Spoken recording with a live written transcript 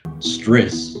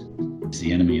Stress is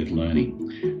the enemy of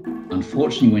learning.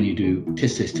 Unfortunately, when you do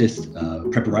test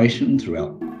preparation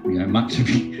throughout, much of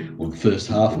the first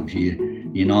half of year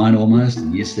 9 almost,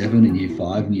 and year 7 and year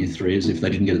 5 and year 3, as if they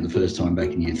didn't get it the first time back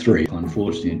in year 3,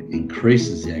 unfortunately it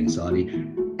increases the anxiety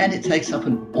and it takes up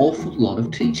an awful lot of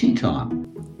teaching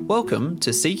time. Welcome to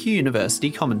CQ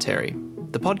University Commentary,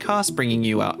 the podcast bringing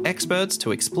you our experts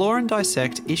to explore and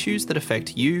dissect issues that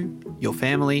affect you, your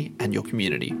family, and your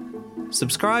community.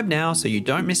 Subscribe now so you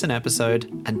don't miss an episode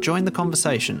and join the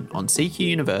conversation on CQ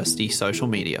University social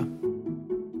media.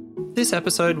 This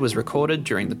episode was recorded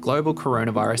during the global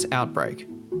coronavirus outbreak.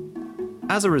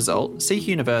 As a result, CQ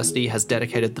University has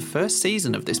dedicated the first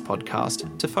season of this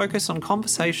podcast to focus on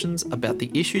conversations about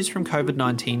the issues from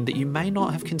COVID-19 that you may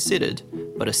not have considered,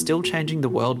 but are still changing the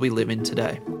world we live in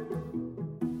today.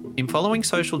 In following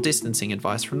social distancing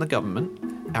advice from the government,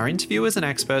 our interviewers and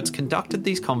experts conducted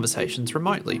these conversations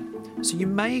remotely, so you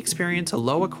may experience a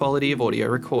lower quality of audio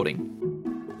recording.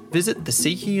 Visit the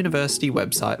CQ University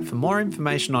website for more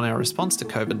information on our response to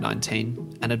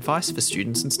COVID-19 and advice for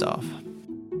students and staff.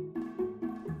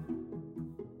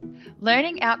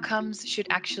 Learning outcomes should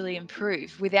actually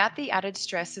improve without the added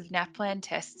stress of NAPLAN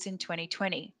tests in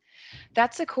 2020.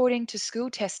 That's according to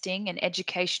school testing and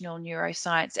educational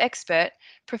neuroscience expert,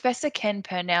 Professor Ken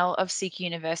Purnell of CQ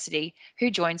University,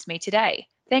 who joins me today.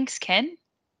 Thanks, Ken.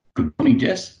 Good morning,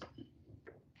 Jess.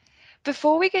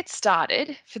 Before we get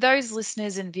started, for those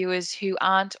listeners and viewers who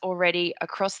aren't already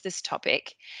across this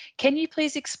topic, can you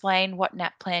please explain what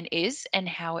NAPLAN is and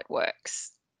how it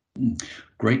works?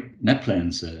 Great.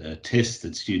 NAPLAN's a test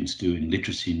that students do in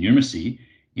literacy and numeracy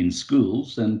in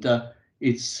schools, and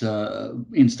it's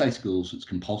in state schools it's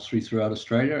compulsory throughout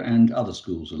Australia, and other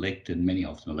schools elect, and many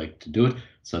of them elect to do it.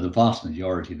 So the vast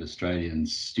majority of Australian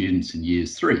students in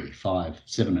years 3, 5,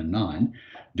 7 and 9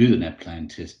 do the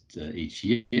NAPLAN test each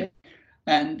year.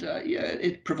 And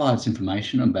it provides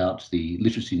information about the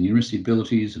literacy and numeracy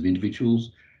abilities of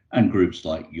individuals and groups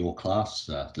like your class,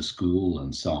 the school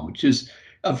and so on, which is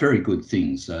a very good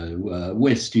thing. So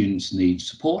where students need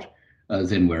support,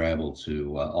 then we're able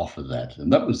to offer that.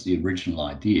 And that was the original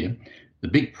idea. The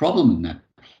big problem in that,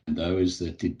 though, is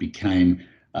that it became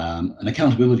an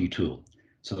accountability tool.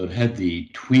 So it had the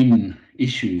twin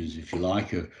issues, if you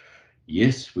like, of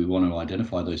yes, we want to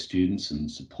identify those students and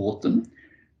support them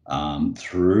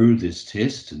through this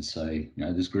test and say,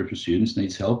 this group of students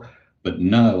needs help. But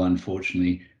no,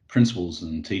 unfortunately, principals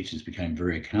and teachers became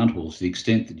very accountable to the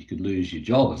extent that you could lose your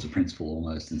job as a principal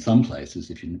almost in some places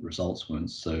if your results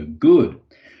weren't so good.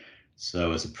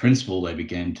 So as a principal, they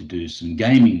began to do some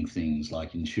gaming things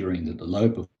like ensuring that the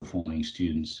low performing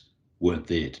students weren't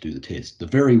there to do the test, the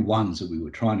very ones that we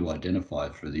were trying to identify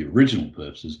for the original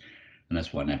purposes. And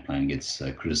that's why NAPLAN gets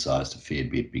criticised a fair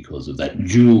bit, because of that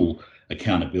dual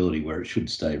accountability where it should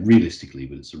stay realistically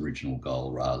with its original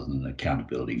goal rather than an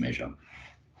accountability measure.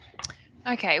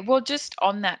 Okay, well, just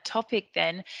on that topic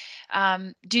then,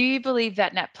 do you believe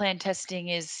that NAPLAN testing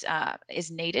is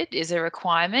needed, is a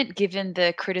requirement, given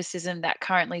the criticism that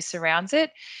currently surrounds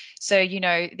it? So,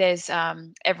 there's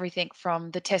everything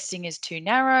from the testing is too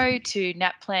narrow to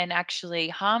NAPLAN actually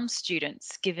harms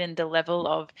students, given the level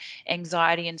of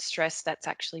anxiety and stress that's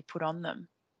actually put on them.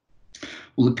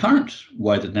 Well, the current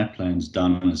way that NAPLAN's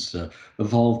done has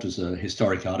evolved as a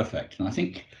historic artefact. And I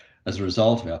think as a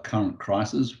result of our current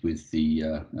crisis with the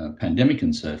pandemic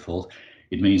and so forth,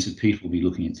 it means that people will be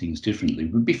looking at things differently.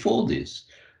 But before this,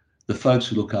 the folks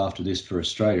who look after this for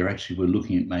Australia actually were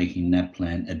looking at making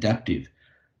NAPLAN adaptive.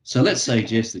 So let's say,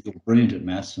 Jess, that you're brilliant at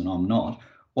maths and I'm not.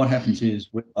 What happens is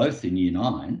we're both in year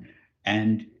 9,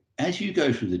 and as you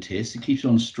go through the test, it keeps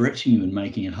on stretching you and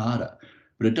making it harder.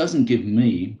 But it doesn't give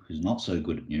me, who's not so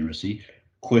good at numeracy,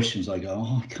 questions I go,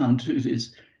 I can't do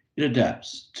this. It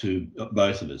adapts to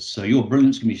both of us. So your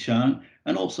brilliance can be shown.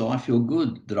 And also I feel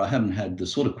good that I haven't had the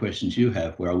sort of questions you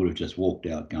have where I would have just walked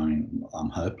out going,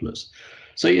 I'm hopeless.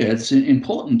 So yeah, it's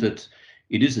important that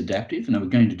it is adaptive, and we're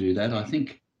going to do that. I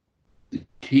think the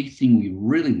key thing we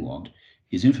really want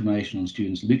is information on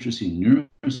students' literacy and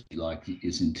numeracy like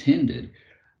is intended,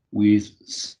 with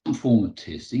some form of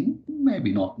testing, maybe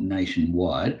not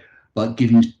nationwide, but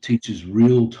giving teachers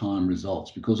real-time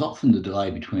results, because often the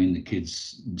delay between the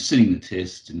kids sitting the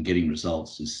test and getting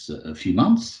results is a few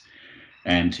months,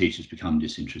 and teachers become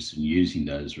disinterested in using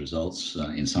those results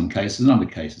in some cases. In other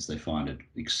cases, they find it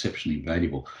exceptionally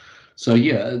valuable. So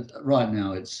yeah, right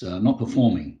now it's not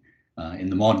performing in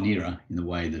the modern era in the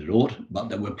way that it ought, but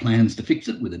there were plans to fix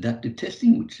it with adaptive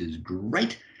testing, which is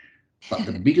great. But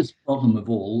the biggest problem of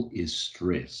all is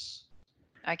stress.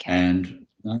 Okay. And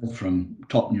from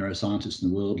top neuroscientists in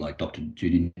the world like Dr.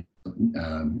 Judy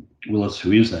Willis,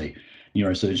 who is a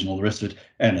neurosurgeon, all the rest of it,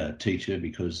 and a teacher,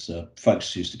 because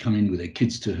folks used to come in with their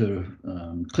kids to her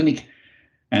clinic,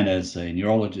 and as a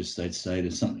neurologist, they'd say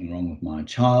there's something wrong with my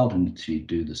child, and she'd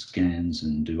do the scans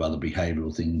and do other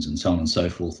behavioural things and so on and so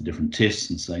forth, the different tests,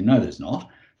 and say, no, there's not.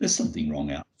 There's something wrong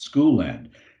out in school land.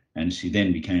 And she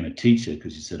then became a teacher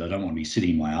because she said, I don't want to be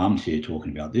sitting in my armchair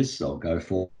talking about this, so I'll go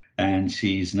for it. And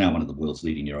she's now one of the world's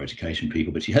leading neuroeducation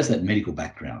people, but she has that medical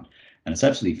background, and it's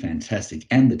absolutely fantastic,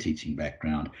 and the teaching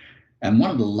background. And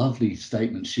one of the lovely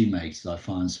statements she makes that I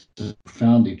find so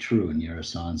profoundly true in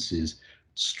neuroscience is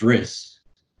stress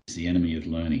is the enemy of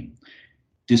learning.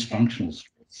 Dysfunctional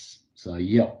stress. So,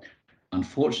 yeah,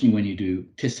 unfortunately, when you do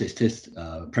test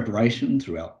preparation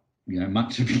throughout,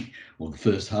 much of the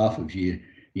first half of year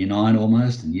 9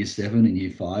 almost, and year 7 and year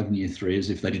 5 and year 3, as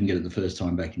if they didn't get it the first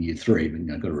time back in year 3, but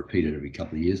got to repeat it every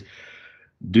couple of years.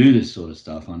 Do this sort of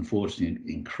stuff, unfortunately,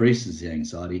 it increases the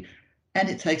anxiety, and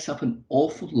it takes up an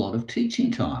awful lot of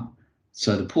teaching time.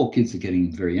 So the poor kids are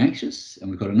getting very anxious, and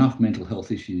we've got enough mental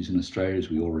health issues in Australia, as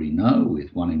we already know,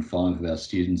 with 1 in 5 of our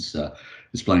students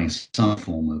displaying some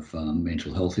form of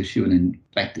mental health issue. And in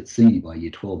fact, at senior by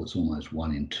year 12, it's almost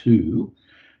 1 in 2. Wow.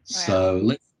 So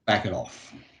let's back it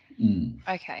off.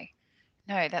 Okay.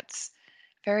 No, that's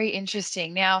very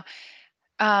interesting. Now,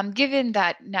 given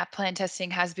that NAPLAN testing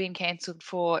has been cancelled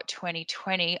for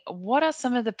 2020, what are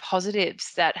some of the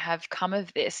positives that have come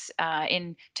of this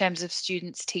in terms of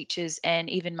students, teachers, and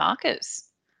even markers?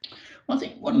 I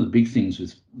think one of the big things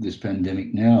with this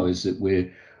pandemic now is that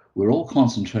we're all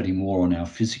concentrating more on our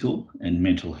physical and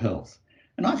mental health.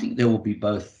 And I think there will be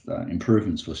both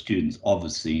improvements for students,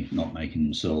 obviously not making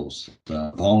themselves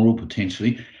vulnerable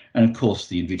potentially. And of course,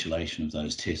 the invigilation of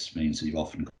those tests means that you've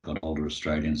often got older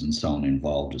Australians and so on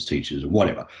involved as teachers or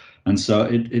whatever. And so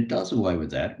it does away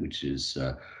with that, which is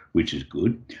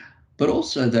good. But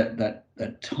also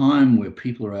that time where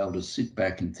people are able to sit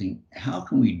back and think, how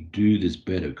can we do this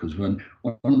better? Because one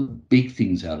of the big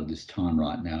things out of this time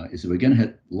right now is that we're going to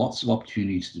have lots of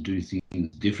opportunities to do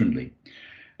things differently.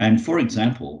 And for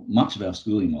example, much of our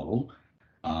schooling model,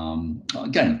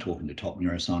 again, I'm talking to top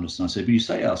neuroscientists, and I said, but you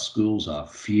say our schools are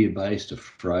fear-based,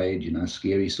 afraid,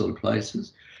 scary sort of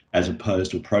places, as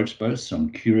opposed to approach-based. So I'm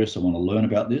curious, I want to learn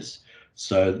about this.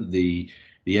 So the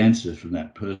answer from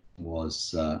that person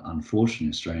was, unfortunately,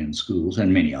 Australian schools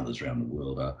and many others around the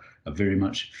world are very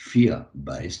much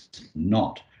fear-based,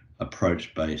 not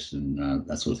approach-based and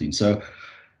that sort of thing. So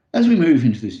as we move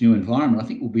into this new environment, I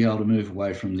think we'll be able to move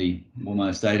away from the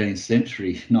almost 18th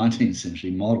century, 19th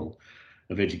century model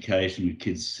of education with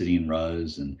kids sitting in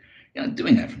rows and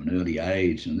doing that from an early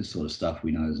age, and this sort of stuff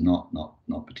we know is not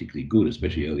particularly good,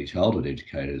 especially early childhood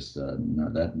educators know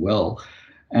that well.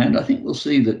 And I think we'll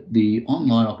see that the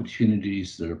online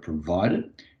opportunities that are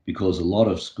provided, because a lot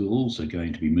of schools are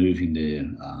going to be moving their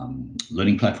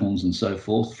learning platforms and so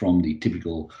forth from the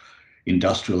typical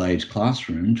industrial age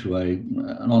classroom to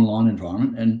an online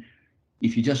environment. And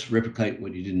if you just replicate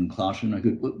what you did in the classroom, no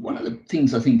good. One of the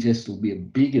things I think, Jess, will be a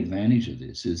big advantage of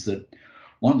this is that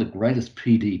one of the greatest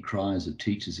PD cries of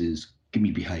teachers is, give me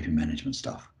behaviour management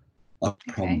stuff. I have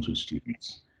problems with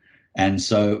students. And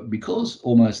so because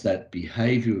almost that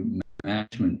behaviour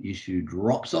management issue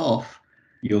drops off,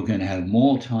 you're going to have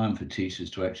more time for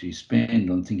teachers to actually spend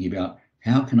on thinking about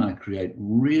how can I create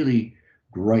really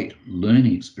great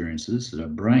learning experiences that are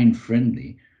brain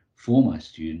friendly for my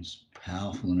students,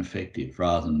 powerful and effective,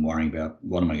 rather than worrying about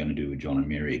what am I going to do with John and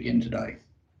Mary again today.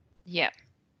 Yeah.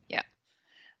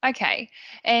 Okay.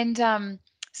 And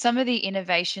some of the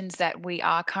innovations that we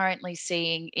are currently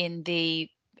seeing in the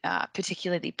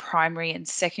particularly primary and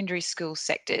secondary school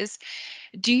sectors,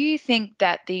 do you think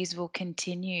that these will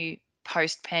continue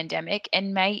post-pandemic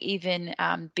and may even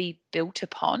be built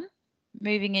upon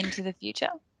moving into the future?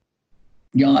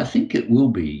 Yeah, I think it will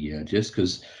be, Jess,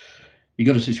 because you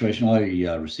got a situation.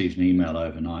 I received an email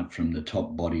overnight from the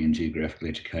top body in geographical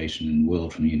education in the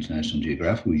world, from the International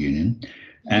Geographical Union.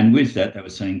 And with that, they were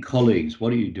saying, colleagues,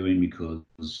 what are you doing?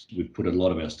 Because we've put a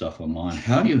lot of our stuff online.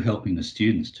 How are you helping the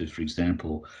students to, for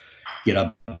example, get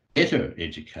a better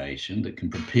education that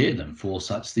can prepare them for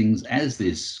such things as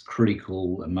this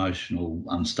critical, emotional,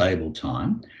 unstable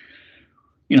time?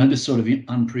 This sort of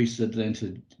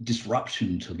unprecedented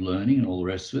disruption to learning and all the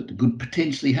rest of it could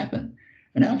potentially happen.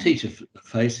 And our teachers are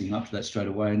facing up to that straight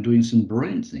away and doing some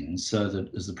brilliant things so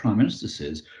that, as the Prime Minister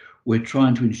says, we're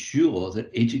trying to ensure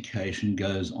that education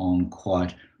goes on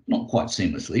not quite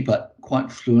seamlessly, but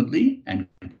quite fluently and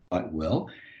quite well.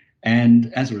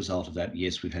 And as a result of that,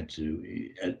 yes, we've had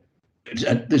to,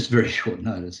 at this very short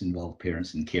notice, involve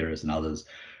parents and carers and others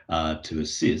to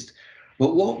assist.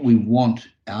 But what we want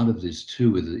out of this too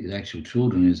with the actual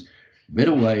children is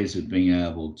better ways of being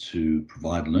able to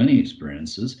provide learning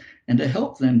experiences and to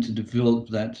help them to develop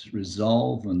that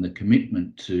resolve and the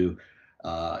commitment to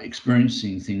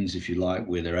experiencing things, if you like,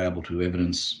 where they're able to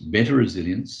evidence better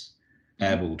resilience,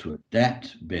 able to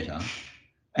adapt better,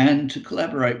 and to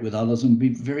collaborate with others and be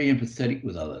very empathetic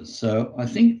with others. So I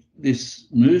think this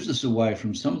moves us away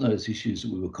from some of those issues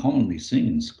that we were commonly seeing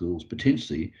in schools,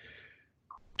 potentially,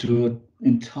 to an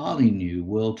entirely new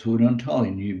world, to an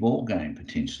entirely new ball game,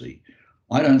 potentially.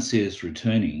 I don't see us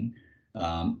returning,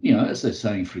 as they're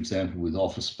saying, for example, with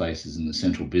office spaces in the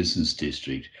central business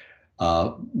district,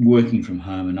 working from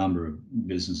home, a number of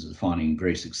businesses are finding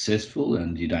very successful,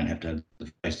 and you don't have to have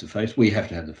the face-to-face. We have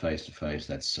to have the face-to-face.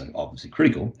 That's obviously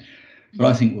critical. But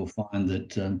I think we'll find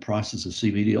that prices of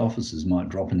CBD offices might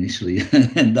drop initially,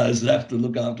 and those that have to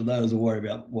look after those will worry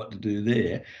about what to do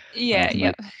there.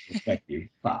 Yeah. Effective.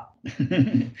 But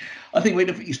I think we'd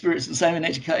have experienced the same in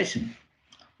education.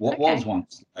 What was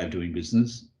once a way of doing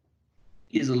business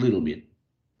is a little bit,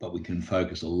 but we can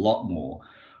focus a lot more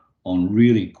on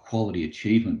really quality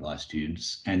achievement by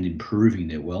students and improving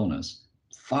their wellness,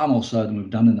 far more so than we've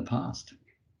done in the past.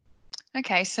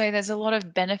 Okay, so there's a lot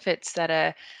of benefits that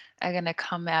are going to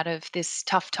come out of this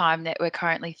tough time that we're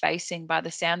currently facing by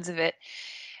the sounds of it.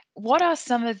 What are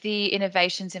some of the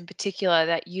innovations in particular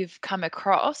that you've come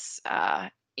across,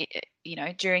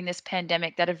 during this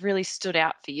pandemic that have really stood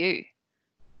out for you?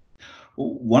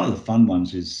 Well, one of the fun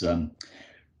ones is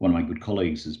one of my good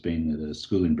colleagues has been at a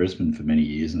school in Brisbane for many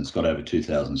years, and it's got over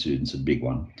 2,000 students, a big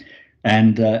one.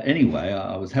 And anyway,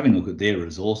 I was having a look at their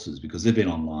resources because they've been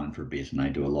online for a bit and they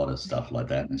do a lot of stuff like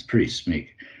that, and it's pretty smick.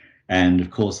 And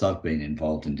of course, I've been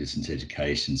involved in distance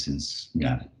education since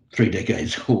 3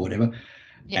 decades or whatever,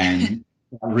 and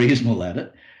reasonable at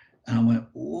it. And I went,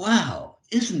 wow,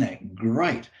 isn't that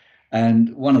great?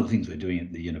 And one of the things we're doing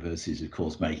at the university is, of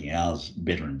course, making ours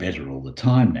better and better all the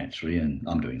time, naturally. And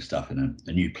I'm doing stuff in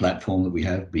a new platform that we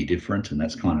have, Be Different, and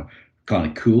that's kind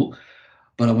of cool.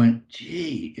 But I went,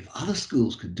 gee, if other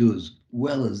schools could do as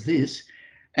well as this,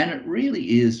 and it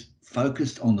really is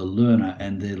focused on the learner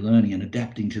and their learning and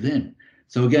adapting to them.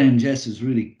 So again, Jess is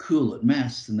really cool at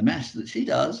maths, and the maths that she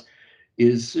does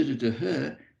is suited to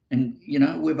her. And,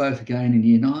 we're both again in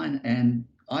year 9, and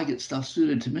I get stuff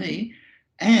suited to me.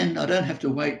 And I don't have to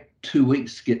wait 2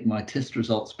 weeks to get my test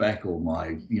results back or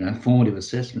my, formative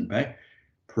assessment back.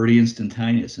 Pretty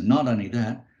instantaneous. And not only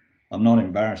that, I'm not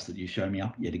embarrassed that you show me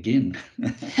up yet again.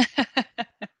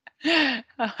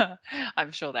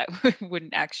 I'm sure that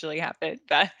wouldn't actually happen,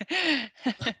 but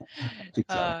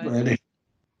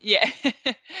yeah.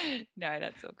 No,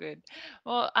 that's all good.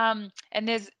 Well, and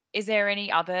is there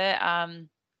any other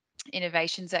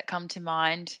innovations that come to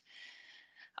mind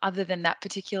other than that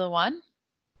particular one?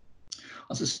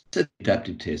 As I said,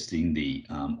 adaptive testing, the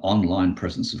online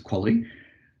presence of quality,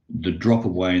 the drop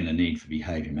away in the need for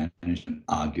behaviour management,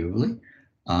 arguably,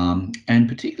 and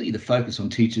particularly the focus on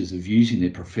teachers of using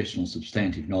their professional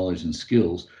substantive knowledge and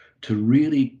skills to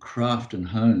really craft and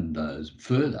hone those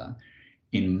further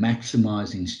in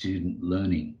maximising student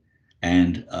learning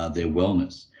and their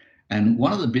wellness. And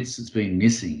one of the bits that's been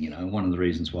missing, one of the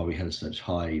reasons why we have such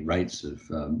high rates of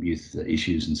youth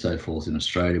issues and so forth in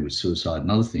Australia with suicide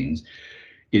and other things,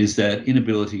 is that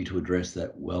inability to address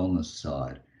that wellness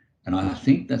side. And I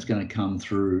think that's going to come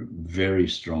through very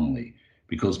strongly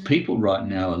because people right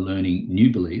now are learning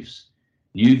new beliefs,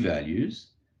 new values.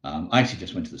 I actually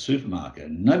just went to the supermarket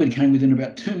and nobody came within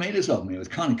about 2 meters of me. It was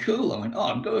kind of cool. I went,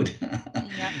 oh, good.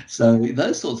 Yeah. So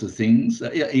those sorts of things,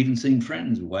 even seeing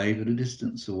friends wave at a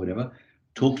distance or whatever,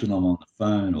 talk to them on the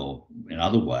phone or in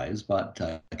other ways, but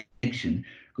connection.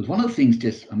 Because one of the things,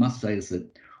 just I must say, is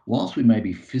that whilst we may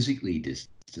be physically distant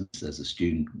as a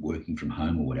student working from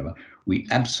home or whatever, we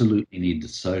absolutely need the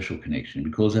social connection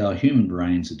because our human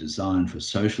brains are designed for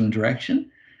social interaction.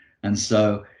 And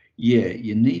so,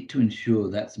 you need to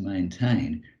ensure that's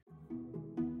maintained.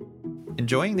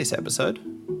 Enjoying this episode?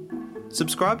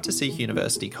 Subscribe to Seek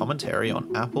University Commentary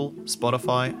on Apple,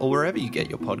 Spotify, or wherever you get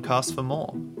your podcasts for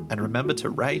more. And remember to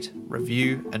rate,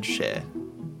 review, and share.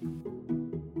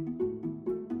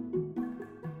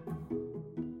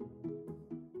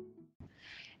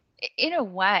 In a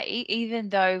way, even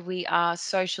though we are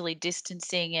socially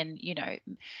distancing and,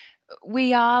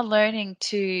 we are learning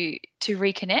to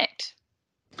reconnect.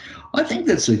 I think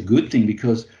that's a good thing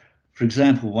because, for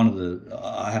example,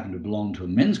 I happen to belong to a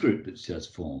men's group that's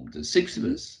just formed. There's 6 of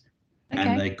us,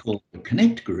 and they call it the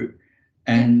Connect group.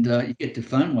 And you get to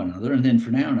phone one another, and then for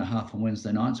an hour and a half on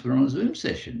Wednesday nights, we're on a Zoom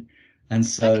session. And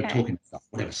so talking stuff,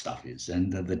 whatever stuff is,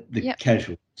 and the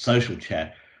casual social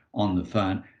chat on the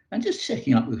phone. and just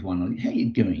checking up with one, how you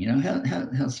doing? You know,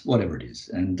 how's whatever it is.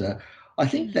 And I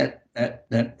think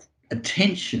that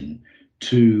attention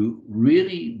to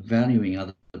really valuing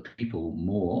other people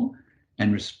more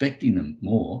and respecting them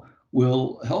more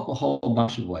will help a whole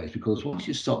bunch of ways, because once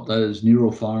you stop those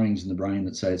neural firings in the brain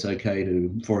that say it's okay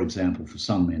to, for example, for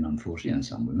some men, unfortunately, and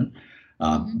some women,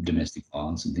 domestic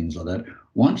violence and things like that,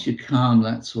 once you calm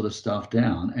that sort of stuff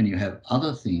down and you have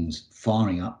other things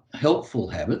firing up, helpful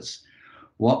habits,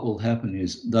 what will happen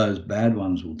is those bad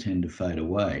ones will tend to fade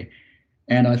away.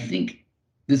 And I think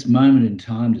this moment in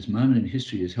time, this moment in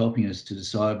history is helping us to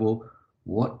decide, well,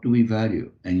 what do we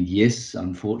value? And yes,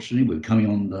 unfortunately, we're coming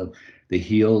on the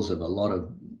heels of a lot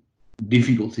of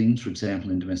difficult things, for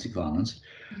example, in domestic violence.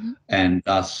 And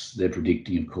thus they're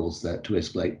predicting, of course, that to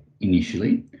escalate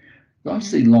initially. But I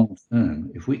see long term,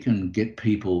 if we can get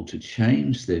people to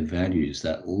change their values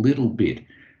that little bit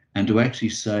and to actually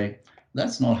say,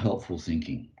 that's not helpful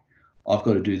thinking. I've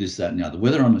got to do this, that, and the other.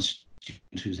 Whether I'm a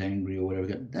student who's angry or whatever,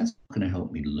 that's not going to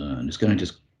help me learn. It's going to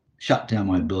just shut down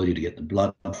my ability to get the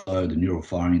blood flow, the neural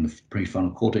firing in the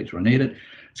prefrontal cortex where I need it.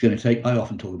 It's going to take, I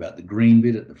often talk about the green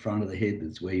bit at the front of the head.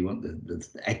 That's where you want the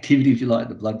activity, if you like,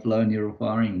 the blood flow, neural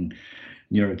firing, and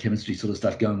neurochemistry sort of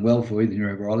stuff going well for you, the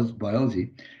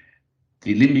neurobiology.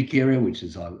 The limbic area, which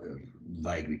is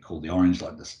vaguely called the orange,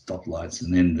 like the stoplights,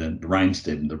 and then the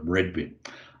brainstem, the red bit.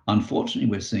 Unfortunately,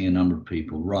 we're seeing a number of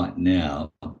people right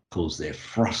now, because they're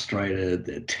frustrated,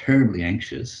 they're terribly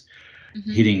anxious,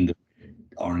 hitting the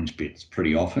orange bits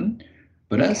pretty often.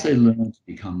 But as they learn to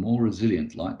become more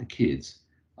resilient, like the kids,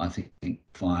 I think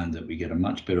find that we get a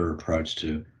much better approach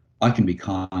to, I can be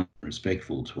kind and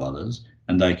respectful to others,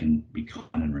 and they can be kind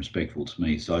and respectful to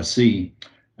me. So I see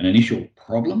an initial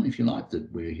problem, if you like,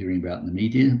 that we're hearing about in the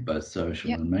media, both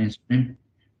social and mainstream,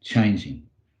 changing,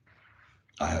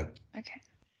 I hope. Okay.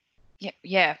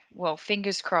 Yeah. Well,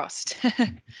 fingers crossed.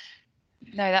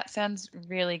 No, that sounds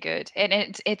really good,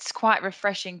 and it's quite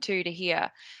refreshing too to hear,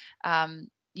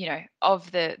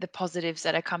 of the positives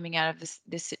that are coming out of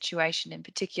this situation in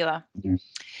particular.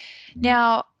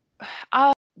 Now,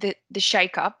 are the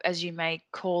shake up, as you may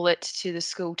call it, to the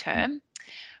school term,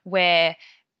 where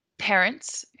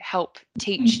parents help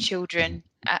teach children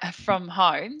from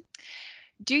home,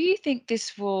 do you think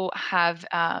this will have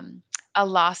a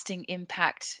lasting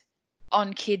impact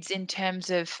on kids in terms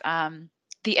of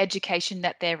the education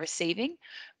that they're receiving?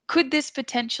 Could this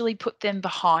potentially put them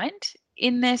behind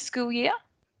in their school year?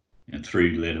 A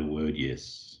 3-letter word,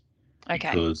 yes. Okay.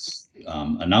 Because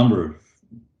a number of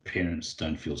parents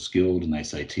don't feel skilled, and they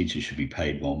say teachers should be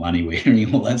paid more money. We're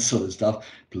hearing all that sort of stuff.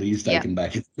 Please take them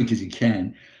back as quick as you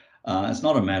can. It's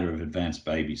not a matter of advanced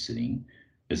babysitting.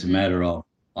 It's a matter of,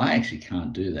 I actually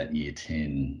can't do that year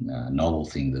 10 novel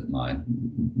thing that my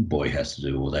boy has to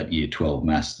do, or that year 12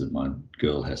 maths that my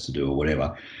girl has to do, or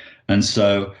whatever. And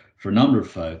so for a number of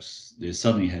folks, they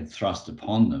suddenly had thrust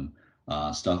upon them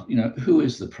stuff, who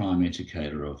is the prime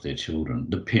educator of their children?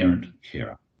 The parent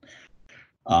carer.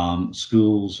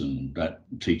 Schools and that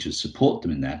teachers support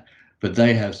them in that, but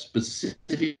they have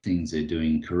specific things they're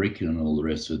doing, curriculum and all the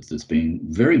rest of it, that's been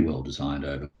very well designed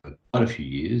over quite a few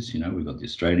years. We've got the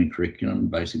Australian curriculum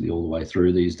basically all the way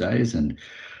through these days, and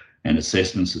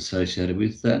assessments associated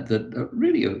with that are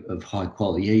really of high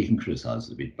quality. Yeah, you can criticise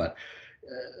it a bit, but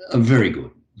are very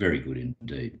good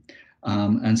indeed.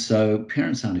 And so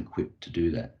parents aren't equipped to do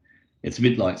that. It's a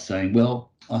bit like saying,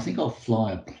 well, I think I'll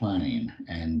fly a plane,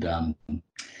 and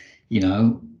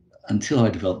until I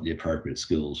develop the appropriate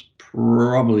skills,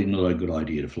 probably not a good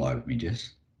idea to fly with me,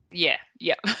 Jess. Yeah.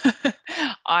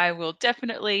 I will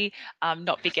definitely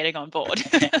not be getting on board.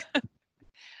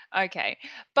 Okay.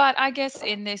 But I guess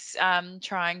in this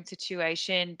trying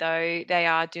situation, though, they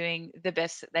are doing the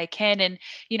best that they can.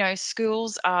 And,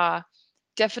 schools are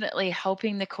definitely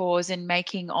helping the cause in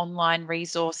making online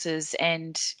resources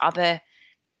and other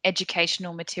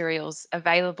educational materials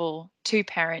available to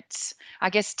parents, I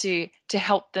guess, to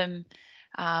help them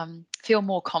feel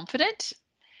more confident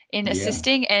in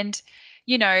assisting. And,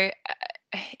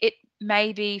 it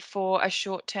may be for a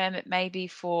short term, it may be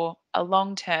for a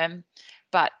long term,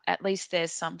 but at least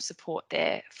there's some support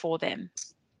there for them.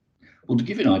 Well, to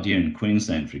give you an idea, in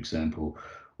Queensland, for example,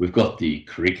 we've got the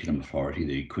Curriculum Authority,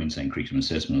 the Queensland Curriculum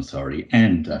Assessment Authority,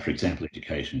 and, for example,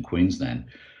 Education Queensland,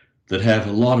 that have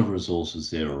a lot of resources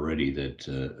there already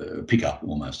that pick up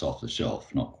almost off the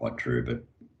shelf. Not quite true, but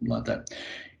like that.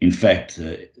 In fact,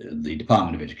 the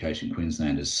Department of Education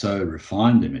Queensland has so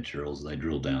refined their materials, they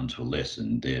drill down to a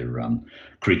lesson, their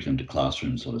curriculum to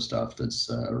classroom sort of stuff that's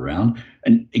around.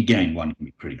 And again, one can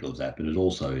be critical of that, but it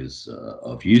also is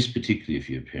of use, particularly if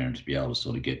you're a parent, to be able to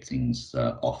sort of get things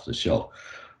off the shelf.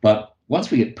 But once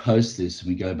we get past this and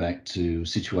we go back to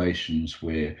situations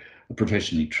where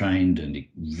professionally trained and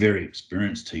very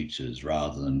experienced teachers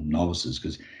rather than novices,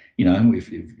 because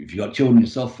if you've got children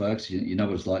yourself, folks, you know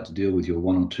what it's like to deal with your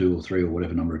 1 or 2 or 3 or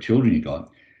whatever number of children you got.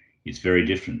 It's very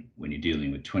different when you're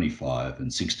dealing with 25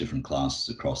 and 6 different classes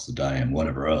across the day and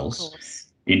whatever else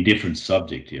in different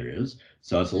subject areas.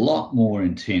 So it's a lot more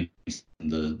intense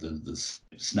than the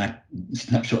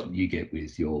snapshot that you get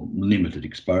with your limited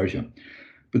exposure.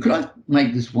 But could I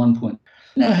make this one point?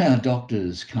 You know how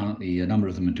doctors currently, a number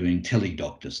of them are doing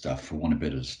tele-doctor stuff, for want of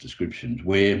better descriptions,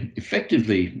 where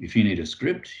effectively, if you need a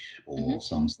script or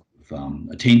some sort of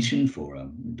attention for a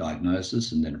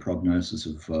diagnosis and then a prognosis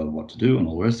of what to do and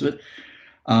all the rest of it,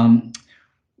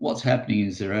 what's happening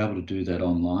is they're able to do that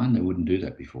online. They wouldn't do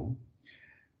that before,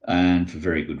 and for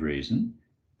very good reason.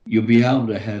 You'll be able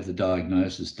to have the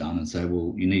diagnosis done and say,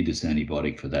 well, you need this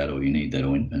antibiotic for that, or you need that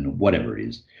ointment, or whatever it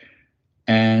is.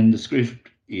 And the script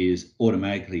is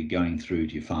automatically going through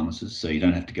to your pharmacist, so you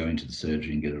don't have to go into the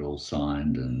surgery and get it all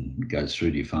signed, and goes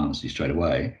through to your pharmacy straight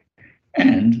away.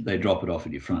 And they drop it off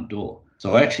at your front door.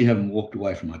 So I actually haven't walked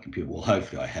away from my computer. Well,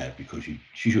 hopefully I have, because you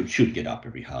should get up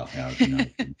every half hour,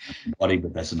 body,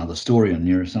 but that's another story on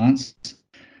neuroscience.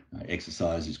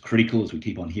 Exercise is critical, as we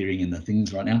keep on hearing in the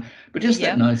things right now. But just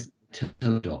that note, tell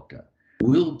the doctor,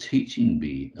 will teaching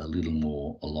be a little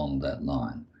more along that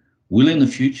line? Will in the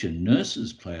future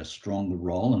nurses play a stronger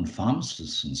role, and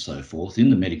pharmacists and so forth in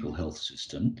the medical health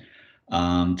system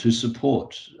to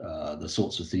support the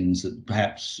sorts of things that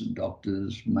perhaps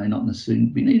doctors may not necessarily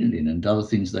be needed in, and other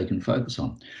things they can focus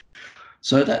on?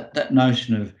 So that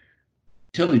notion of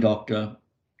tell the doctor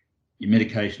your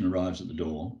medication arrives at the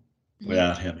door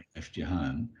without having left your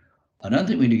home, I don't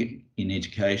think we need to get in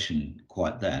education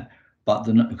quite that. But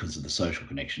because of the social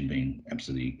connection being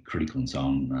absolutely critical and so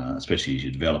on, especially as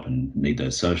you develop and need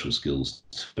those social skills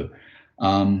too.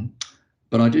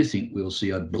 But I do think we'll see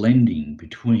a blending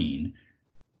between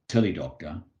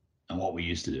teledoctor and what we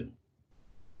used to do.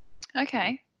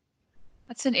 Okay.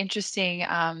 That's an interesting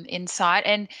insight.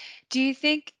 And do you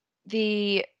think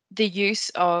the use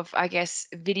of, I guess,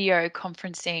 video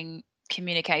conferencing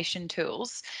communication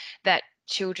tools that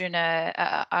children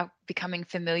are becoming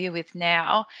familiar with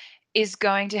now is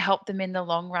going to help them in the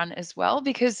long run as well?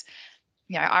 Because,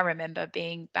 I remember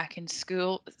being back in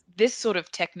school, this sort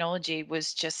of technology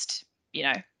was just,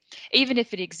 even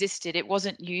if it existed, it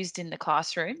wasn't used in the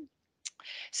classroom.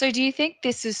 So do you think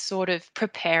this is sort of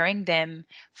preparing them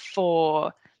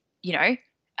for,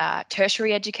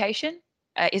 tertiary education?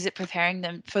 Is it preparing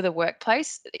them for the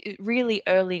workplace really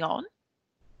early on?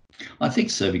 I think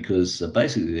so, because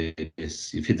basically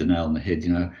you've hit the nail on the head.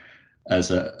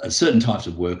 As a certain types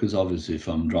of workers, obviously, if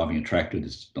I'm driving a tractor,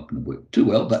 it's not going to work too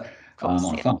well, but on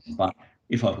a farm. But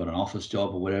if I've got an office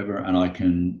job or whatever, and I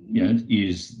can,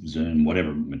 use Zoom,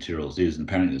 whatever materials it is, and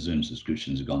apparently the Zoom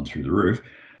subscriptions have gone through the roof,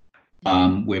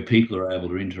 where people are able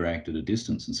to interact at a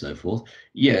distance and so forth.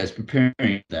 Yeah, it's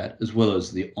preparing that, as well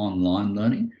as the online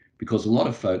learning, because a lot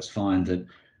of folks find that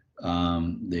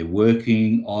they're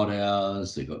working odd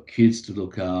hours, they've got kids to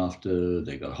look after,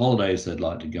 they've got holidays they'd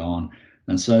like to go on.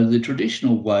 And so the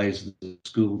traditional ways of the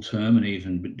school term, and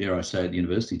even, dare I say, the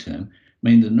university term,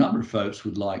 mean the number of folks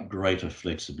would like greater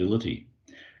flexibility.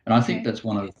 And I think that's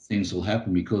one of the things that will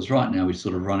happen, because right now we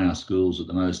sort of run our schools at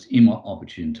the most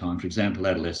inopportune time. For example,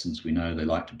 adolescents, we know they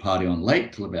like to party on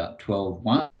late till about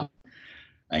 1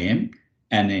 a.m.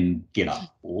 and then get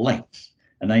up late.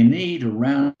 And they need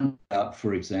around about,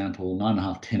 for example,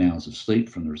 9.5, 10 hours of sleep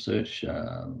from the research.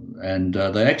 And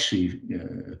they actually,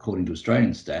 according to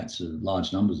Australian stats,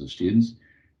 large numbers of students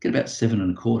get about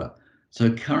 7.25.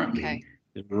 So currently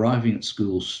they're arriving at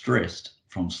school stressed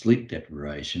from sleep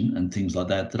deprivation and things like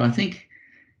that, that I think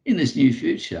in this new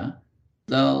future,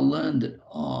 they'll learn that,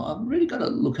 I've really got to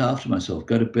look after myself,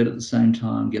 go to bed at the same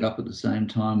time, get up at the same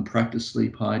time, practice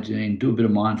sleep hygiene, do a bit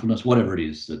of mindfulness, whatever it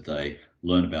is that they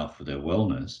learn about for their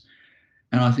wellness.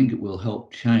 And I think it will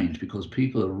help change, because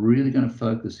people are really going to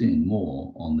focus in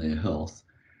more on their health,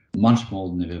 much more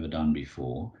than they've ever done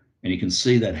before. And you can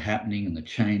see that happening in the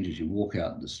change as you walk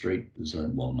out the street. There's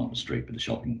well, not the street, but the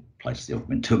shopping place that I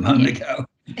went to a moment ago.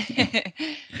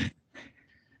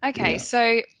 Okay,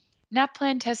 so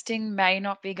NAPLAN testing may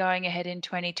not be going ahead in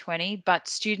 2020, but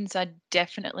students are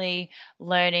definitely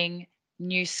learning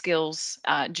new skills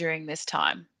during this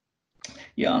time.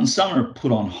 Yeah, and some are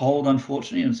put on hold,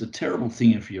 unfortunately, and it's a terrible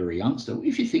thing if you're a youngster.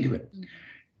 If you think of it,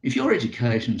 if your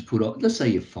education's put on, let's say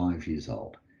you're 5 years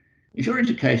old, if your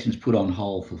education's put on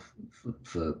hold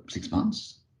for 6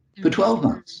 months, for 12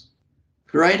 months,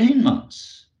 for 18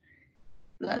 months,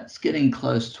 that's getting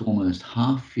close to almost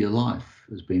half your life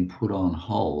has been put on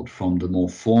hold from the more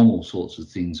formal sorts of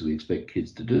things we expect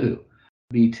kids to do.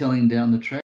 Be telling down the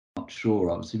track, not sure,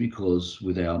 obviously, because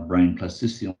with our brain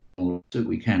plasticity,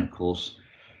 we can, of course,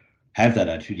 have that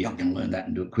attitude. Yeah, I'm going to learn that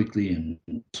and do it quickly and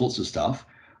sorts of stuff.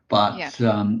 But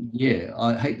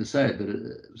I hate to say it, but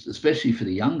especially for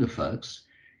the younger folks,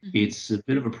 it's a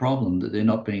bit of a problem that they're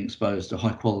not being exposed to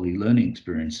high quality learning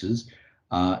experiences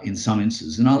in some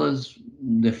instances. In others,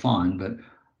 they're fine. But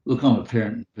look, I'm a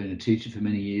parent, been a teacher for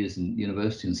many years in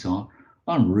university and so on.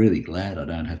 I'm really glad I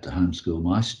don't have to homeschool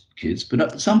my kids,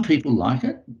 but some people like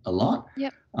it a lot.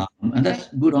 Yep. And that's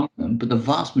good on them. But the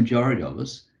vast majority of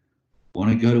us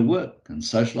want to go to work and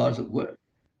socialize at work,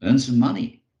 earn some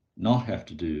money, not have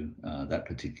to do that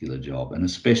particular job. And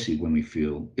especially when we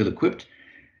feel ill-equipped,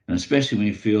 and especially when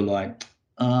you feel like,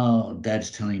 oh, dad's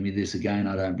telling me this again,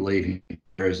 I don't believe him,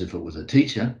 as if it was a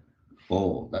teacher.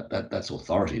 Oh, that's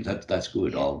authority. That's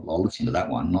good. I'll listen to that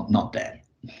one, not dad.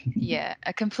 Yeah,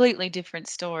 a completely different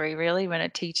story, really, when a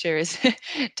teacher is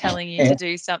telling you to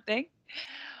do something.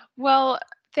 Well,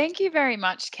 thank you very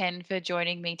much, Ken, for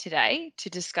joining me today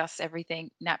to discuss everything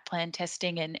NAPLAN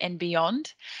testing and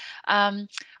beyond.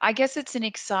 I guess it's an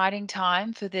exciting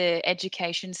time for the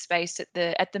education space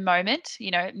at the moment. You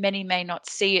know, many may not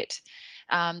see it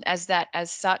as that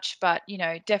as such, but you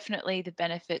know, definitely the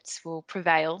benefits will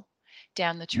prevail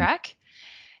down the track.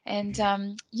 And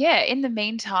in the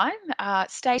meantime,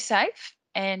 stay safe,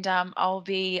 and I'll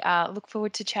be look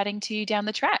forward to chatting to you down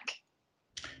the track.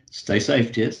 Stay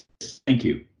safe, Jess. Thank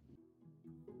you.